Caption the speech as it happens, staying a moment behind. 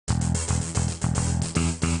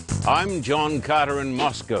I'm John Carter in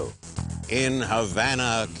Moscow, in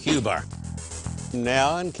Havana, Cuba,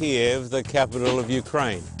 now in Kiev, the capital of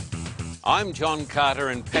Ukraine. I'm John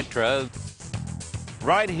Carter in Petra,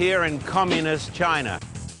 right here in communist China,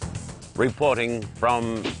 reporting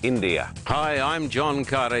from India. Hi, I'm John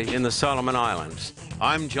Carter in the Solomon Islands.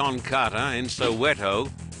 I'm John Carter in Soweto,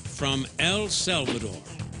 from El Salvador.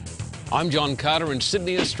 I'm John Carter in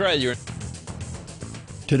Sydney, Australia.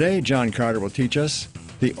 Today, John Carter will teach us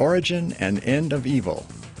the origin and end of evil,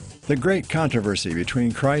 the great controversy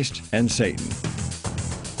between Christ and Satan.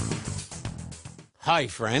 Hi,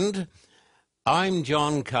 friend. I'm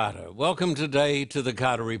John Carter. Welcome today to the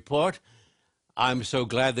Carter Report. I'm so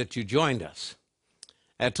glad that you joined us.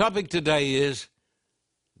 Our topic today is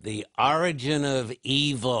the origin of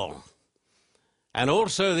evil and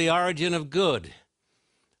also the origin of good.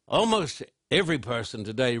 Almost every person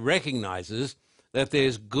today recognizes that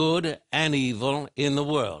there's good and evil in the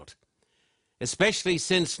world, especially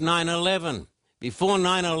since 9/11. Before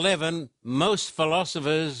 9/11, most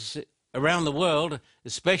philosophers around the world,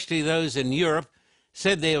 especially those in Europe,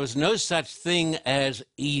 said there was no such thing as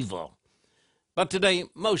evil. But today,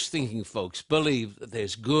 most thinking folks believe that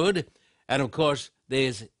there's good, and of course,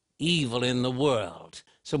 there's evil in the world.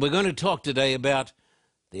 So we're going to talk today about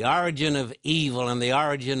the origin of evil and the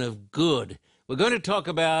origin of good. We're going to talk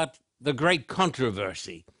about the great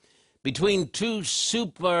controversy between two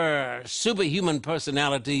superhuman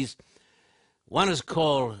personalities. One is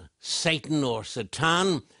called Satan or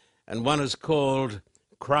Satan, and one is called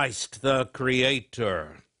Christ the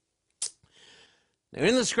Creator. Now,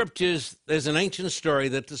 in the scriptures, there's an ancient story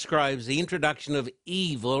that describes the introduction of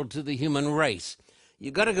evil to the human race.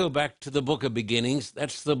 You've got to go back to the book of beginnings.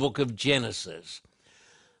 That's the book of Genesis.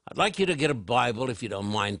 I'd like you to get a Bible, if you don't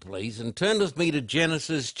mind, please, and turn with me to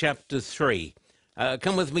Genesis chapter 3.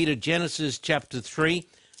 Come with me to Genesis chapter 3.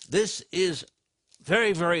 This is a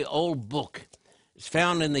very, very old book. It's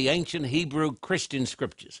found in the ancient Hebrew Christian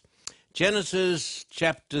scriptures. Genesis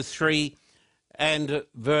chapter 3 and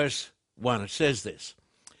verse 1. It says this: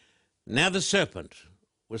 Now the serpent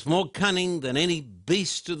was more cunning than any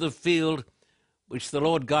beast of the field which the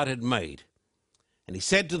Lord God had made. And he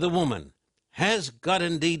said to the woman, Has God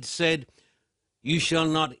indeed said, You shall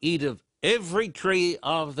not eat of every tree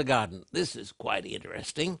of the garden? This is quite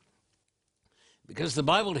interesting, because the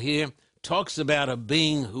Bible here talks about a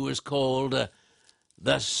being who is called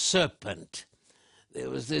the serpent. There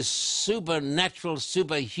was this supernatural,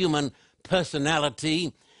 superhuman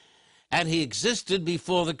personality, and he existed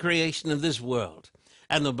before the creation of this world.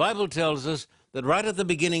 And the Bible tells us that right at the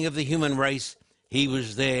beginning of the human race, he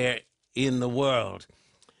was there in the world.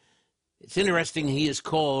 It's interesting, he is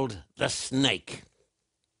called the snake,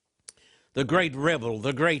 the great rebel,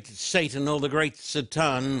 the great Satan, or the great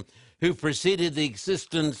Satan, who preceded the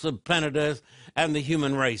existence of planet Earth and the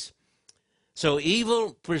human race. So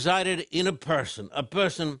evil presided in a person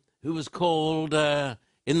who was called,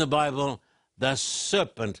 in the Bible, the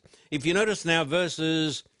serpent. If you notice now,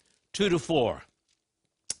 verses 2 to 4,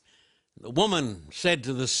 the woman said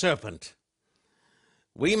to the serpent,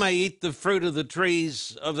 We may eat the fruit of the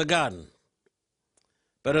trees of the garden,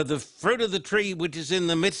 but of the fruit of the tree which is in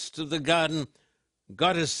the midst of the garden,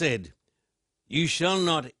 God has said, You shall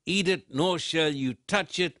not eat it, nor shall you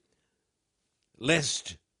touch it,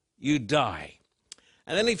 lest you die.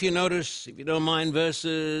 And then if you notice, if you don't mind, verse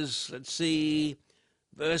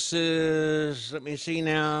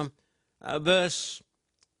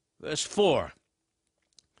 4.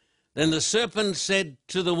 Then the serpent said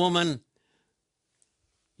to the woman,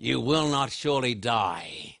 You will not surely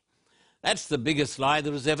die. That's the biggest lie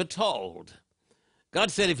that was ever told.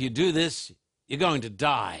 God said, if you do this, you're going to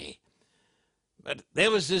die. But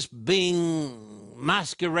there was this being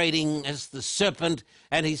masquerading as the serpent,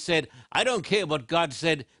 and he said, I don't care what God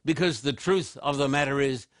said, because the truth of the matter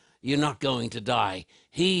is, you're not going to die.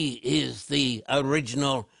 He is the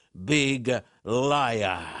original big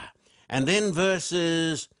liar. And then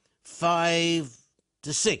verses 5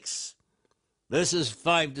 to 6. Verses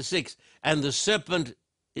 5 to 6. And the serpent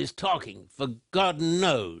is talking, for God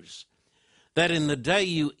knows that in the day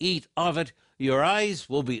you eat of it, your eyes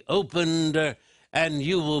will be opened, and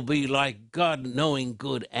you will be like God, knowing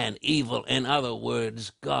good and evil. In other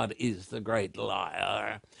words, God is the great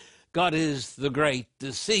liar. God is the great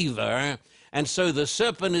deceiver. And so the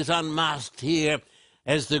serpent is unmasked here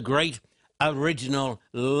as the great original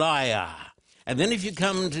liar. And then if you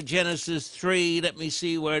come to Genesis 3, let me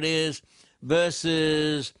see where it is,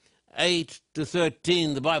 verses 8 to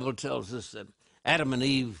 13, the Bible tells us that Adam and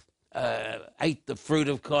Eve ate the fruit,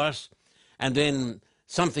 of course, and then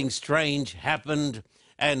something strange happened,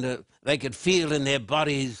 and they could feel in their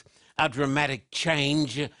bodies a dramatic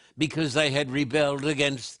change because they had rebelled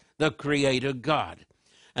against the Creator God.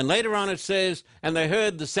 And later on it says, and they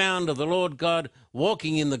heard the sound of the Lord God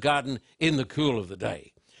walking in the garden in the cool of the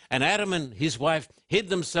day. And Adam and his wife hid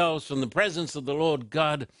themselves from the presence of the Lord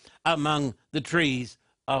God among the trees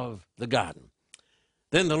of the garden.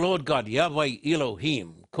 Then the Lord God, Yahweh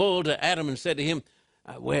Elohim, called to Adam and said to him,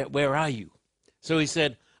 where are you? So he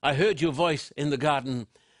said, I heard your voice in the garden.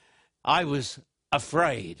 I was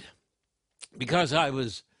afraid because I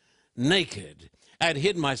was naked. I had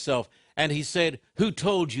hid myself. And he said, who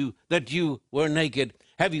told you that you were naked?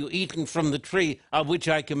 Have you eaten from the tree of which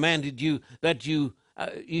I commanded you that you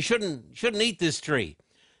shouldn't eat this tree?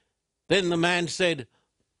 Then the man said,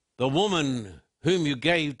 the woman whom you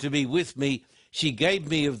gave to be with me, she gave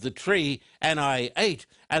me of the tree, and I ate.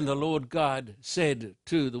 And the Lord God said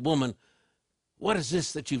to the woman, what is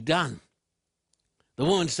this that you've done? The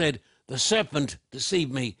woman said, the serpent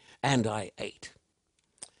deceived me, and I ate.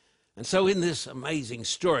 And so in this amazing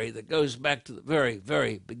story that goes back to the very,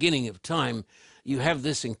 very beginning of time, you have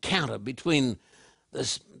this encounter between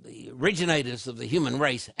the originators of the human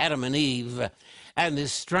race, Adam and Eve, and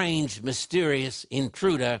this strange, mysterious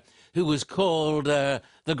intruder who was called the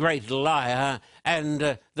great liar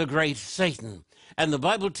and the great Satan. And the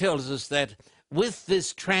Bible tells us that with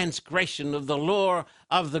this transgression of the law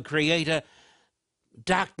of the Creator,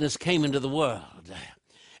 darkness came into the world,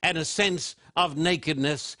 and a sense of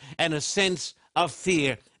nakedness and a sense of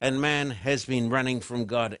fear, and man has been running from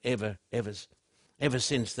God ever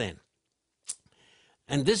since then.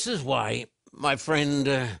 And this is why, my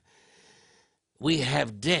friend, we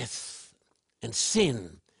have death and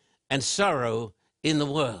sin and sorrow in the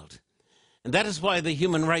world. And that is why the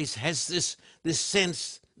human race has this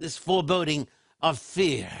sense, this foreboding of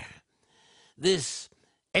fear, this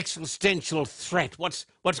existential threat. What's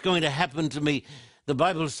going to happen to me? The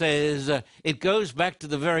Bible says it goes back to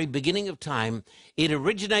the very beginning of time. It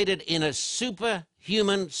originated in a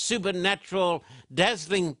superhuman, supernatural,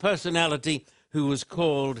 dazzling personality who was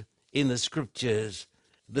called in the Scriptures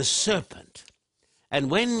the serpent. And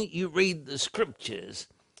when you read the Scriptures,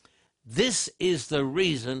 this is the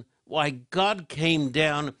reason why God came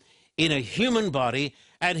down in a human body,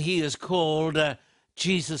 and he is called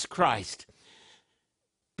Jesus Christ,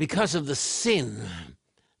 because of the sin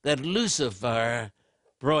that Lucifer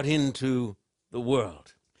brought into the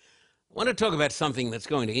world. I want to talk about something that's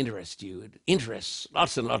going to interest you. It interests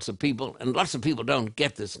lots and lots of people, and lots of people don't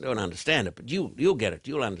get this and don't understand it, but you'll get it,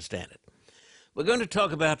 you'll understand it. We're going to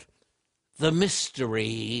talk about the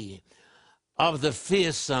mystery of the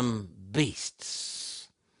fearsome beasts.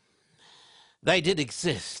 They did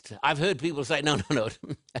exist. I've heard people say, no,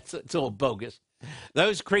 it's all bogus.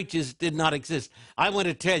 Those creatures did not exist. I want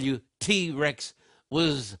to tell you, T-Rex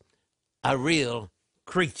was a real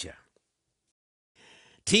creature.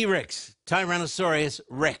 T-Rex, Tyrannosaurus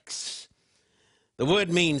Rex. The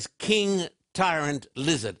word means king, tyrant,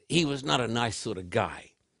 lizard. He was not a nice sort of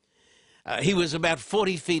guy. He was about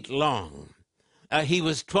 40 feet long. He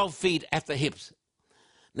was 12 feet at the hips.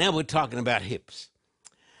 Now we're talking about hips.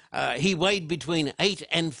 He weighed between 8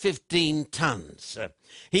 and 15 tons.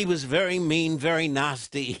 He was very mean, very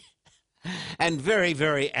nasty, and very,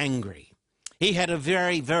 very angry. He had a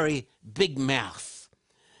very, very big mouth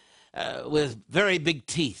with very big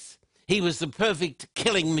teeth. He was the perfect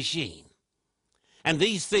killing machine. And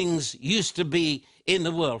these things used to be in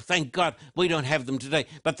the world. Thank God we don't have them today,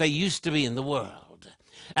 but they used to be in the world.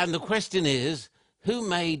 And the question is, who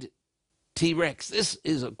made T-Rex? This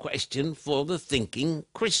is a question for the thinking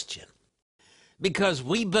Christian. Because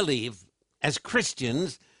we believe, as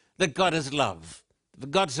Christians, that God is love. For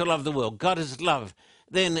God so loved the world. God is love.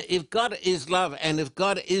 Then if God is love and if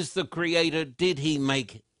God is the creator, did he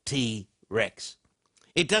make T-Rex?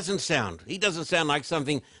 He doesn't sound like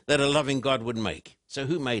something that a loving God would make. So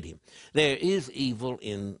who made him? There is evil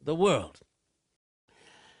in the world.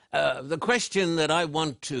 The question that I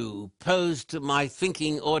want to pose to my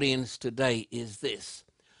thinking audience today is this.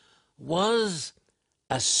 Was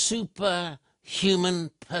a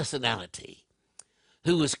superhuman personality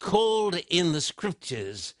who was called in the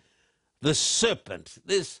Scriptures the serpent,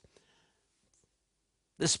 this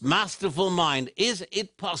masterful mind, is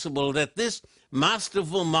it possible that this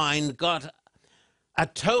masterful mind got a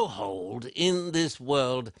toehold in this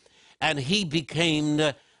world and he became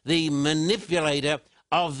the manipulator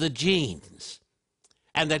of the genes,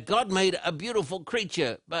 and that God made a beautiful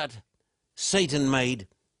creature, but Satan made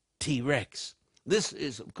T-Rex? This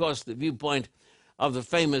is, of course, the viewpoint of the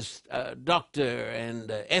famous doctor and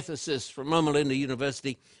ethicist from Loma Linda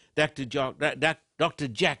University, Dr.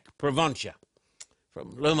 Jack Provencher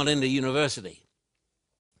from Loma Linda University.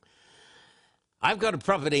 I've got a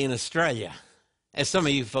property in Australia, as some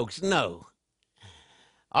of you folks know,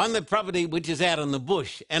 on the property which is out in the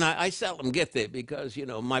bush. And I seldom get there because, you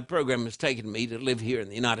know, my program has taken me to live here in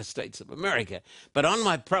the United States of America. But on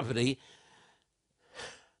my property,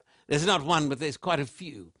 there's not one, but there's quite a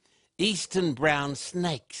few eastern brown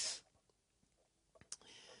snakes.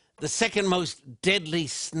 The second most deadly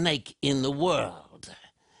snake in the world.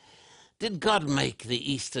 Did God make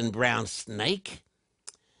the eastern brown snake?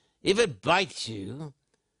 If it bites you,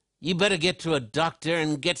 you better get to a doctor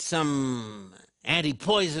and get some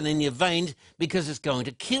anti-poison in your veins because it's going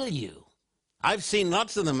to kill you. I've seen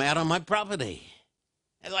lots of them out on my property.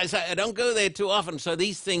 As I say, I don't go there too often, so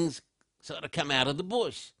these things sort of come out of the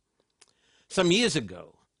bush. Some years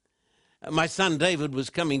ago, my son David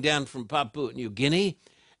was coming down from Papua New Guinea,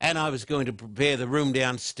 and I was going to prepare the room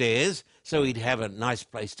downstairs so he'd have a nice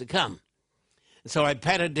place to come. So I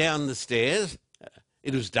pattered down the stairs.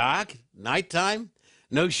 It was dark, nighttime,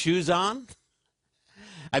 no shoes on.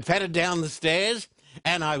 I pattered down the stairs,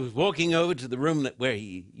 and I was walking over to the room where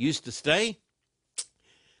he used to stay.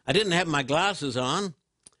 I didn't have my glasses on,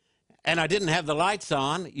 and I didn't have the lights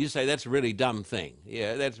on. You say, that's a really dumb thing.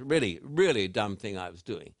 Yeah, that's really, really a dumb thing I was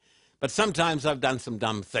doing. But sometimes I've done some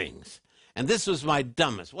dumb things. And this was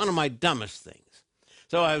one of my dumbest things.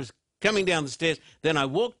 So I was coming down the stairs, then I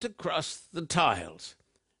walked across the tiles.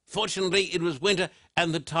 Fortunately, it was winter,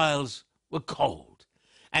 and the tiles were cold.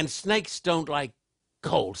 And snakes don't like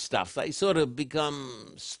cold stuff. They sort of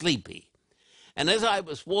become sleepy. And as I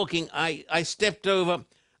was walking, I stepped over.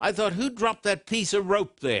 I thought, who dropped that piece of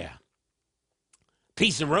rope there?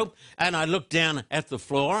 Piece of rope, and I looked down at the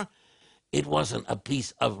floor. It wasn't a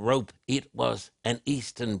piece of rope. It was an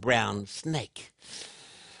eastern brown snake.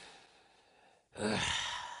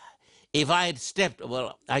 If I had stepped,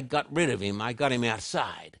 well, I got rid of him. I got him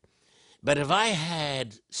outside. But if I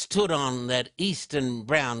had stood on that eastern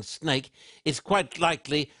brown snake, it's quite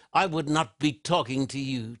likely I would not be talking to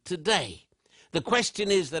you today. The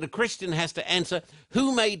question is that a Christian has to answer,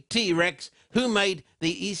 who made T-Rex? Who made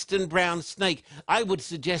the eastern brown snake? I would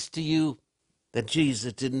suggest to you that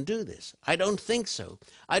Jesus didn't do this. I don't think so.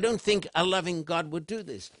 I don't think a loving God would do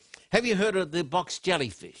this. Have you heard of the box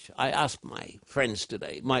jellyfish? I asked my friends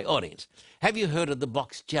today, my audience, have you heard of the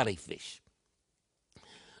box jellyfish?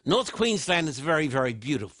 North Queensland is very, very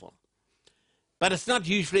beautiful. But it's not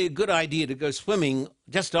usually a good idea to go swimming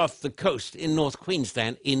just off the coast in North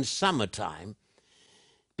Queensland in summertime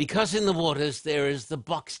because in the waters there is the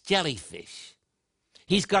box jellyfish.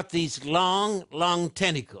 He's got these long, long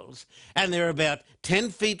tentacles, and they're about 10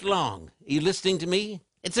 feet long. Are you listening to me?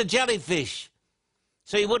 It's a jellyfish.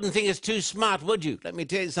 So you wouldn't think it's too smart, would you? Let me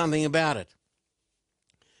tell you something about it.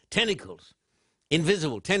 Tentacles,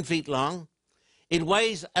 invisible, 10 feet long. It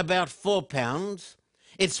weighs about 4 pounds.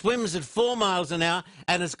 It swims at 4 miles an hour,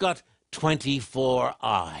 and it's got 24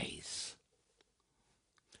 eyes.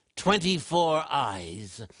 24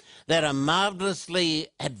 eyes that are marvelously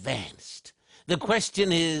advanced. The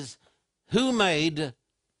question is, who made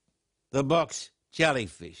the box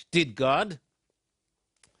jellyfish? Did God?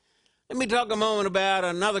 Let me talk a moment about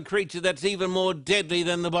another creature that's even more deadly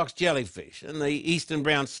than the box jellyfish and the eastern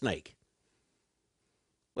brown snake.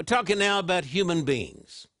 We're talking now about human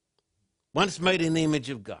beings, once made in the image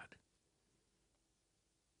of God.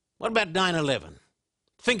 What about 9/11?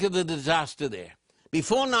 Think of the disaster there.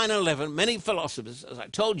 Before 9/11, many philosophers, as I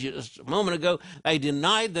told you just a moment ago, they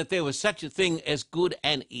denied that there was such a thing as good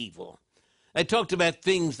and evil. They talked about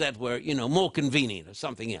things that were, more convenient or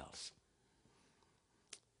something else.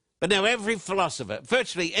 But now every philosopher,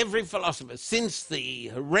 virtually every philosopher, since the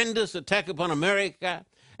horrendous attack upon America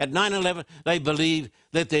at 9/11, they believe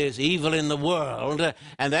that there's evil in the world,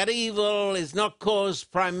 and that evil is not caused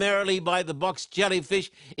primarily by the box jellyfish.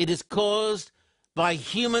 It is caused by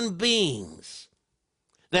human beings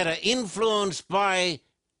that are influenced by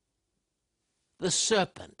the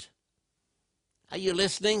serpent. Are you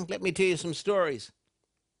listening? Let me tell you some stories.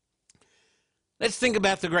 Let's think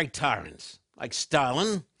about the great tyrants like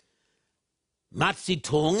Stalin, Mao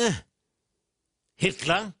Zedong,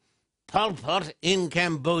 Hitler, Pol Pot in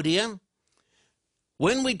Cambodia.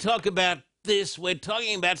 When we talk about this, we're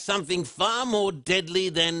talking about something far more deadly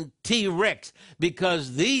than T-Rex,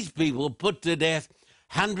 because these people put to death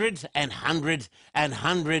hundreds and hundreds and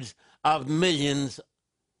hundreds of millions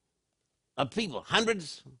of people.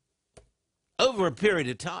 Hundreds over a period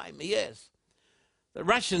of time, yes. The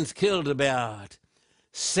Russians killed about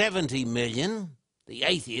 70 million, the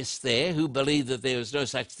atheists there who believed that there was no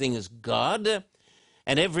such thing as God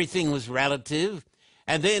and everything was relative.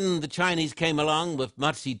 And then the Chinese came along with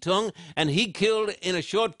Mao Zedong, and he killed in a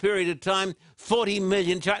short period of time 40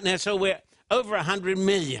 million Chinese. Now, so we're over 100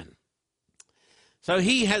 million. So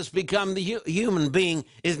he has become, the human being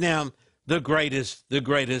is now the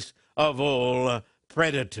greatest of all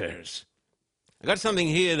predators. I got something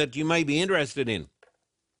here that you may be interested in.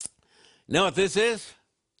 You know what this is?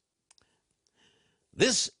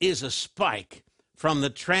 This is a spike from the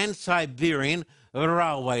Trans-Siberian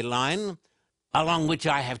Railway line along which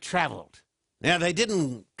I have traveled. Now, they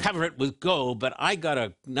didn't cover it with gold, but I got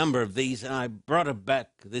a number of these, and I brought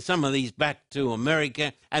some of these back to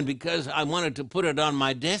America, and because I wanted to put it on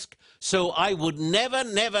my desk, so I would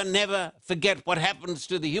never forget what happens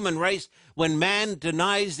to the human race when man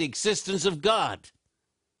denies the existence of God.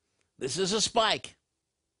 This is a spike.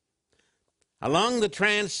 Along the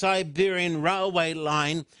Trans-Siberian Railway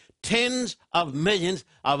line, tens of millions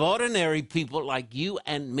of ordinary people like you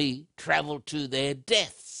and me travel to their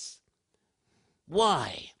deaths.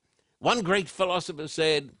 Why? One great philosopher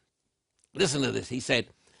said, listen to this, he said,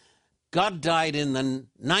 God died in the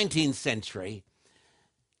 19th century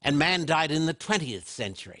and man died in the 20th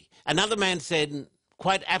century. Another man said,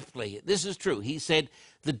 quite aptly, this is true, he said,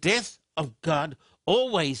 the death of God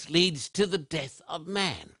always leads to the death of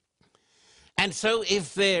man. And so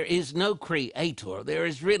if there is no creator, there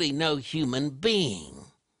is really no human being.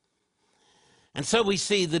 And so we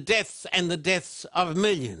see the deaths and the deaths of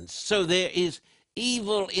millions. So there is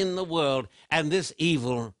evil in the world, and this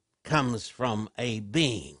evil comes from a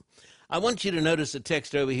being. I want you to notice the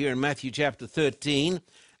text over here in Matthew chapter 13.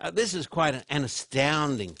 This is quite an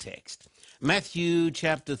astounding text. Matthew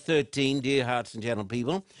chapter 13, dear hearts and gentle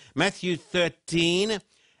people. Matthew 13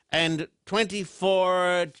 and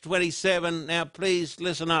 24, 27. Now, please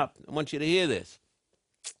listen up. I want you to hear this.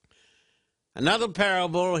 Another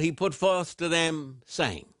parable he put forth to them,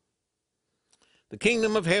 saying, the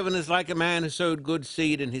kingdom of heaven is like a man who sowed good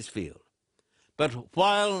seed in his field. But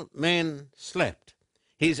while men slept,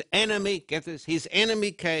 his enemy, get this, his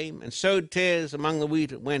enemy came and sowed tares among the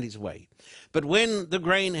wheat and went his way. But when the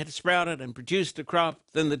grain had sprouted and produced a crop,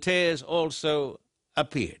 then the tares also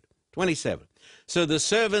appeared. 27. So the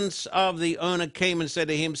servants of the owner came and said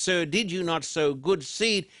to him, Sir, did you not sow good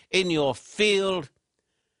seed in your field?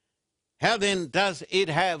 How then does it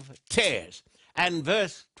have tares? And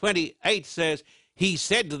verse 28 says, he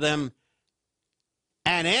said to them,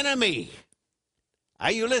 an enemy.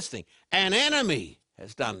 Are you listening? An enemy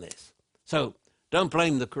has done this. So don't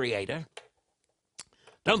blame the Creator.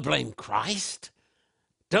 Don't blame Christ.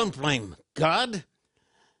 Don't blame God.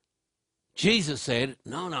 Jesus said,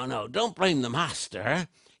 no, don't blame the Master.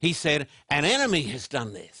 He said, an enemy has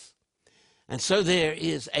done this. And so there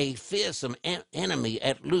is a fearsome enemy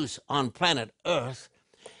at loose on planet Earth,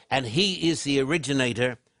 and he is the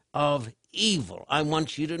originator of evil. I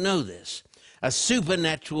want you to know this. A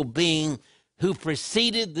supernatural being who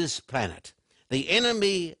preceded this planet, the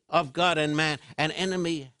enemy of God and man, an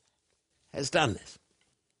enemy has done this.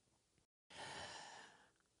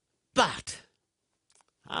 But,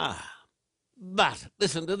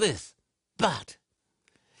 listen to this, but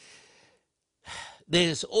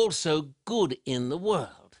there's also good in the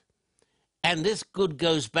world. And this good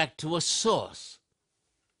goes back to a source.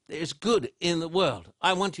 There's good in the world.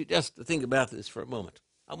 I want you just to think about this for a moment.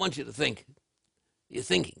 I want you to think. You're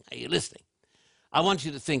thinking. Are you listening? I want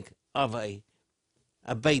you to think of a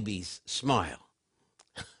baby's smile.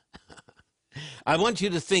 I want you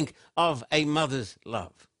to think of a mother's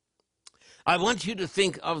love. I want you to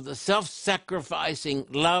think of the self-sacrificing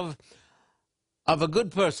love of a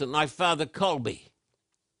good person like Father Kolbe.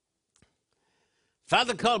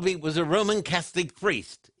 Father Kolbe was a Roman Catholic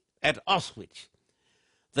priest at Auschwitz.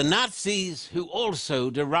 The Nazis, who also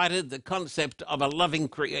derided the concept of a loving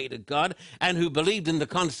creator God and who believed in the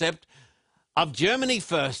concept of Germany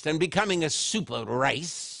first and becoming a super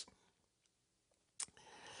race,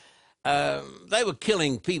 they were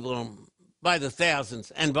killing people by the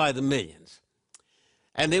thousands and by the millions.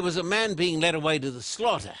 And there was a man being led away to the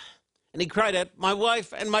slaughter. And he cried out, my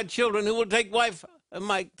wife and my children, who will take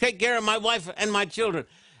care of my wife and my children?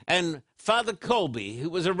 And Father Kolbe, who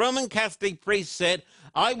was a Roman Catholic priest, said,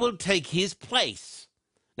 I will take his place.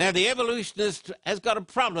 Now, the evolutionist has got a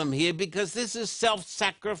problem here because this is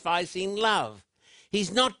self-sacrificing love.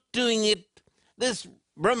 He's not doing it, this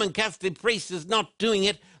Roman Catholic priest is not doing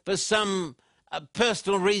it for some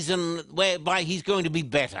personal reason whereby he's going to be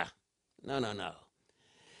better. No.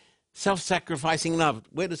 Self-sacrificing love,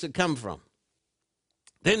 where does it come from?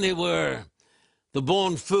 Then there were the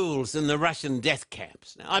born fools in the Russian death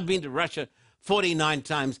camps. Now, I've been to Russia 49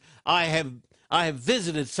 times. I have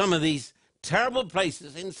visited some of these terrible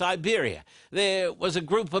places in Siberia. There was a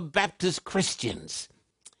group of Baptist Christians,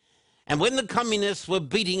 And when the communists were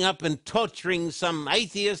beating up and torturing some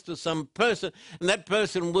atheist or some person, and that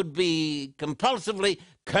person would be compulsively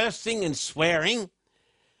cursing and swearing,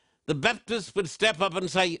 the Baptists would step up and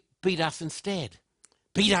say, beat us instead.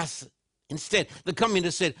 Beat us instead. The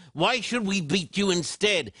communists said, why should we beat you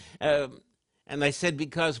instead? And they said,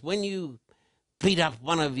 because when you beat up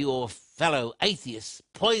one of your fellow atheists,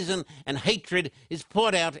 poison and hatred is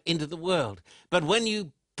poured out into the world. But when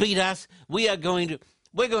you beat us, we're going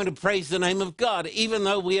to praise the name of God. Even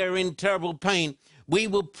though we are in terrible pain, we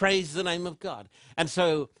will praise the name of God. And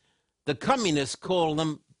so the communists call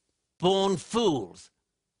them born fools.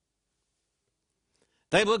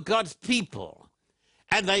 They were God's people,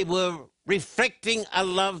 and they were reflecting a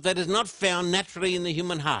love that is not found naturally in the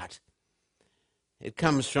human heart. It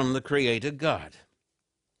comes from the Creator God.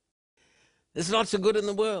 There's lots of good in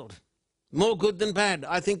the world, more good than bad.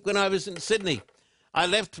 I think when I was in Sydney, I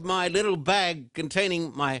left my little bag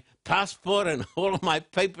containing my passport and all of my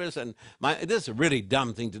papers and this is a really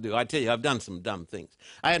dumb thing to do. I tell you, I've done some dumb things.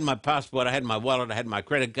 I had my passport, I had my wallet, I had my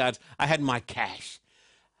credit cards, I had my cash.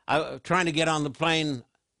 I was trying to get on the plane.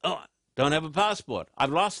 Oh, don't have a passport.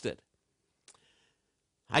 I've lost it.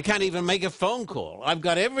 I can't even make a phone call. I've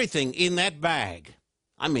got everything in that bag.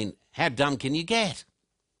 I mean, how dumb can you get?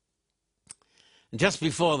 And just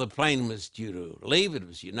before the plane was due to leave, it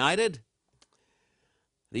was United.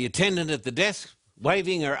 The attendant at the desk,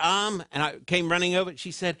 waving her arm, and I came running over.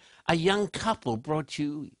 She said, a young couple brought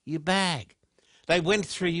you your bag. They went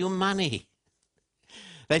through your money.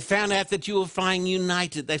 They found out that you were flying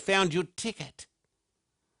United. They found your ticket.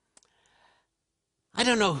 I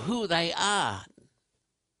don't know who they are.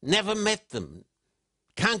 Never met them.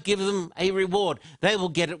 Can't give them a reward. They will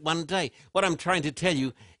get it one day. What I'm trying to tell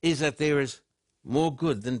you is that there is more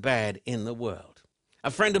good than bad in the world. A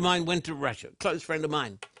friend of mine went to Russia, a close friend of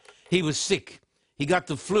mine. He was sick. He got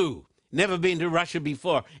the flu. Never been to Russia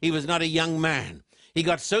before. He was not a young man. He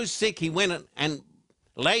got so sick he went and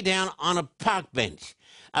lay down on a park bench.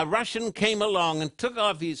 A Russian came along and took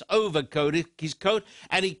off his overcoat, his coat,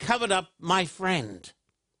 and he covered up my friend.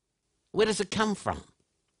 Where does it come from?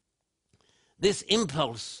 This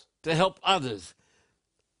impulse to help others.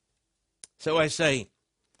 So I say,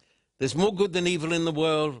 there's more good than evil in the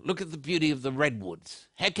world. Look at the beauty of the redwoods.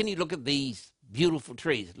 How can you look at these beautiful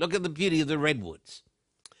trees? Look at the beauty of the redwoods.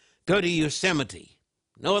 Go to Yosemite.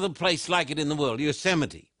 No other place like it in the world.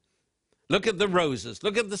 Yosemite. Look at the roses.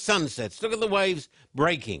 Look at the sunsets. Look at the waves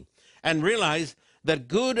breaking. And realize that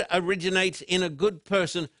good originates in a good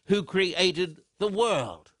person who created the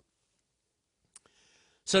world.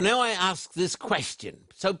 So now I ask this question.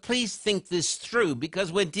 So please think this through,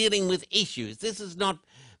 because we're dealing with issues. This is not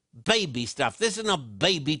baby stuff. This is not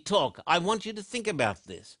baby talk. I want you to think about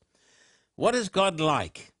this. What is God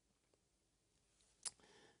like?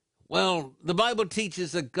 Well, the Bible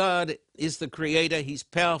teaches that God is the creator. He's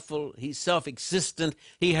powerful. He's self-existent.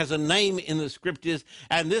 He has a name in the scriptures,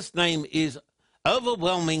 and this name is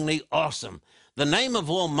overwhelmingly awesome. The name of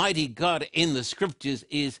Almighty God in the scriptures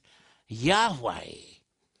is Yahweh,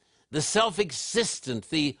 the self-existent,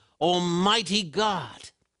 the Almighty God.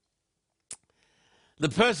 The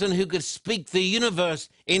person who could speak the universe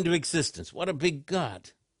into existence. What a big God.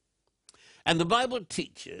 And the Bible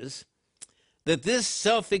teaches that this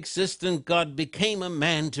self-existent God became a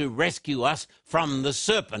man to rescue us from the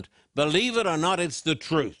serpent. Believe it or not, it's the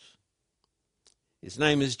truth. His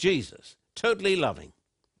name is Jesus. Totally loving,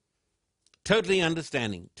 totally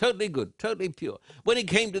understanding, totally good, totally pure. When he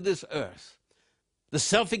came to this earth, the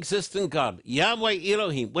self-existent God, Yahweh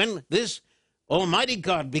Elohim, when this Almighty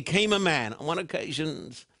God became a man, on one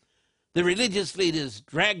occasion, the religious leaders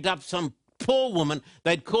dragged up some poor woman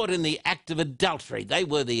they'd caught in the act of adultery. They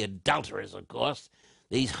were the adulterers, of course,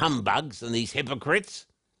 these humbugs and these hypocrites.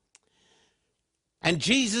 And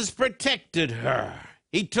Jesus protected her.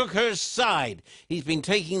 He took her side. He's been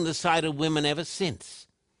taking the side of women ever since.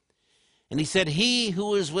 And he said, he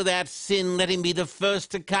who is without sin, let him be the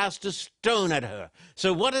first to cast a stone at her.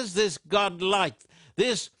 So what is this God like?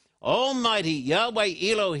 This Almighty Yahweh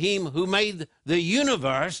Elohim who made the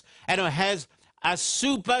universe and who has a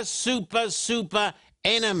super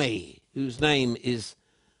enemy whose name is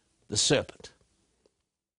the serpent.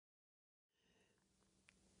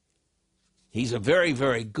 He's a very,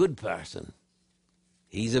 very good person.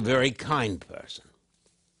 He's a very kind person.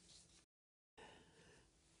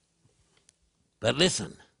 But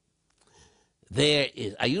listen,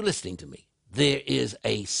 are you listening to me? There is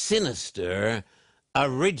a sinister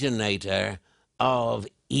originator of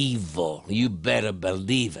evil. You better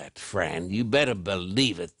believe it, friend. You better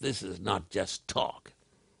believe it. This is not just talk.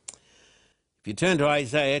 If you turn to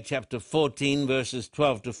Isaiah chapter 14, verses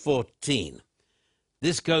 12 to 14,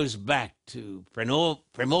 this goes back to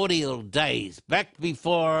primordial days, back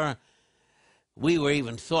before we were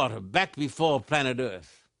even thought of, back before planet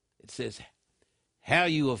Earth. It says, "How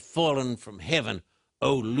you have fallen from heaven,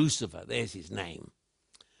 O Lucifer," there's his name,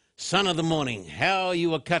 "son of the morning, how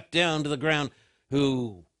you were cut down to the ground,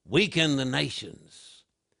 who weaken the nations.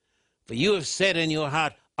 For you have said in your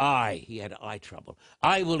heart, he had eye trouble,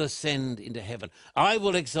 I will ascend into heaven. I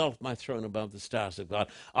will exalt my throne above the stars of God.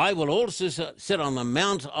 I will also sit on the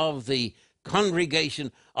mount of the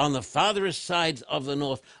congregation on the farthest sides of the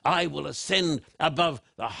north. I will ascend above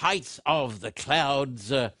the heights of the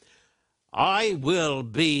clouds. I will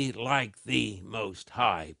be like the Most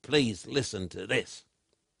High." Please listen to this.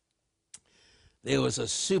 There was a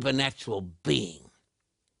supernatural being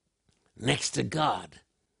next to God.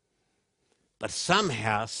 But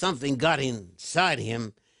somehow something got inside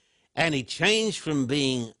him, and he changed from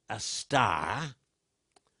being a star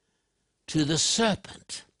to the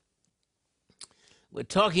serpent. We're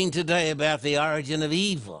talking today about the origin of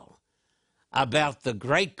evil, about the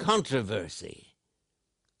great controversy,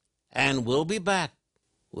 and we'll be back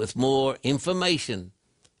with more information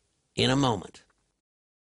in a moment.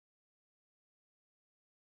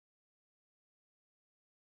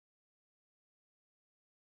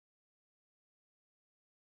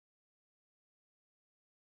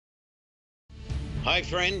 Hi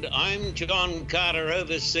friend, I'm John Carter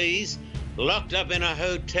overseas, locked up in a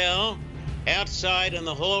hotel. Outside in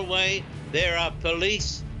the hallway there are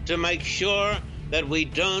police to make sure that we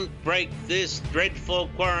don't break this dreadful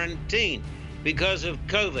quarantine because of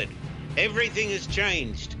COVID. Everything has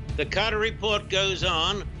changed. The Carter Report goes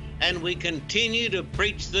on, and we continue to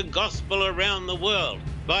preach the gospel around the world.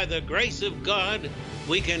 By the grace of God,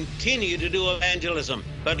 we continue to do evangelism.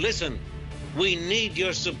 But listen, we need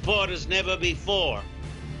your support as never before.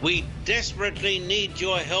 We desperately need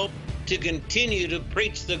your help to continue to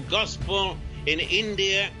preach the gospel in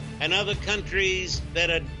India and other countries that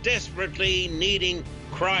are desperately needing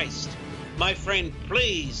Christ. My friend,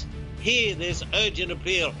 please hear this urgent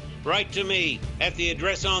appeal. Write to me at the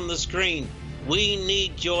address on the screen. We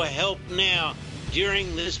need your help now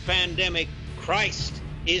during this pandemic. Christ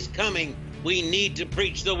is coming. We need to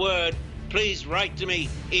preach the word. Please write to me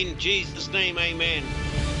in Jesus' name, amen.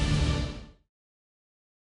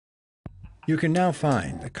 You can now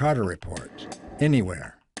find the Carter Report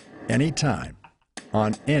anywhere, anytime,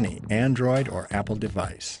 on any Android or Apple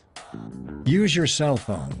device. Use your cell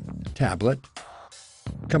phone, tablet,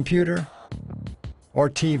 computer, or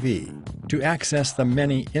TV to access the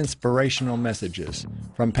many inspirational messages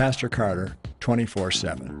from Pastor Carter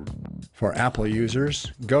 24/7. For Apple users,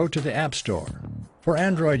 go to the App Store. For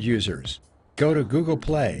Android users, go to Google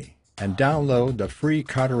Play and download the free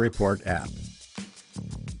Carter Report app.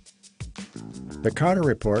 The Carter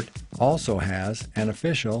Report also has an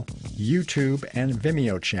official YouTube and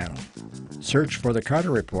Vimeo channel. Search for the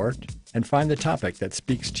Carter Report and find the topic that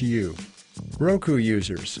speaks to you. Roku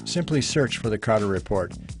users simply search for the Carter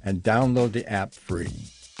Report and download the app free.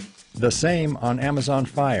 The same on Amazon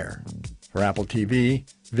Fire. For Apple TV,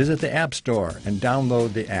 visit the App Store and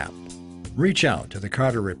download the app. Reach out to the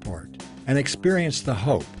Carter Report and experience the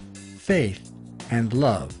hope, faith, and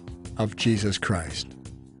love of Jesus Christ.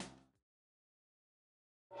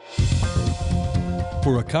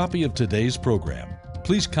 For a copy of today's program,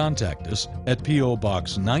 please contact us at P.O.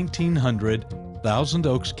 Box 1900, Thousand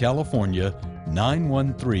Oaks, California,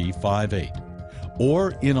 91358.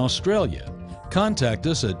 Or in Australia, contact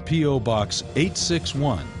us at P.O. Box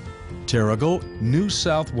 861, Terrigal, New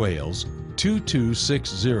South Wales,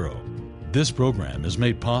 2260. This program is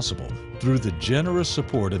made possible through the generous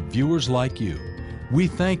support of viewers like you. We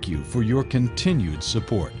thank you for your continued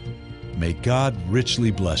support. May God richly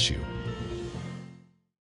bless you.